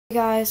Hey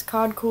guys,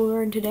 COD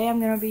Cooler, and today I'm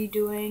going to be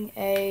doing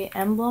a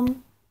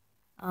emblem.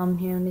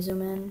 Here, let me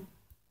zoom in.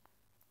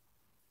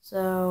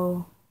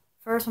 So,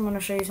 first I'm going to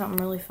show you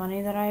something really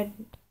funny that I had.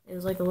 It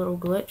was like a little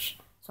glitch.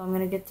 So I'm going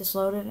to get this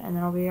loaded, and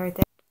then I'll be right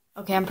there.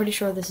 Okay, I'm pretty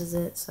sure this is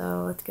it,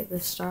 so let's get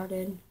this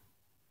started.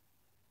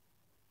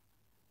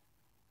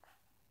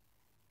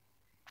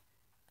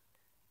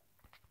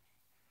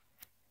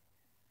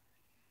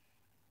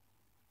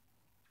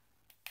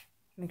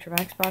 Make sure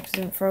my Xbox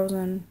isn't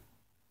frozen.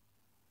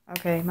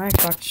 Okay, my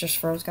Xbox just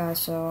froze, guys,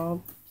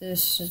 so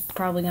this is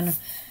probably going to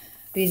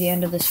be the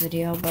end of this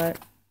video, but,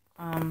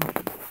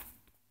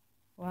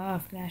 wow,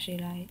 flashy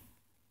light.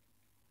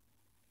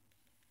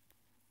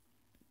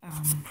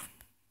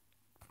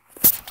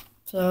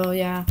 So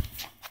yeah,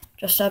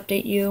 just to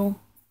update you,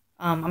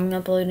 I'm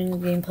uploading a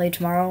gameplay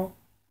tomorrow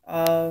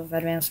of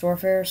Advanced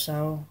Warfare,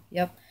 so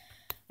yep.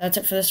 That's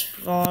it for this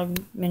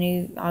vlog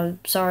mini.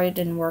 I'm sorry it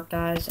didn't work,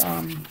 guys.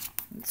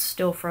 It's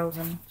still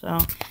frozen, so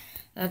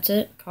that's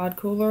it. COD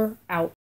Cooler, out.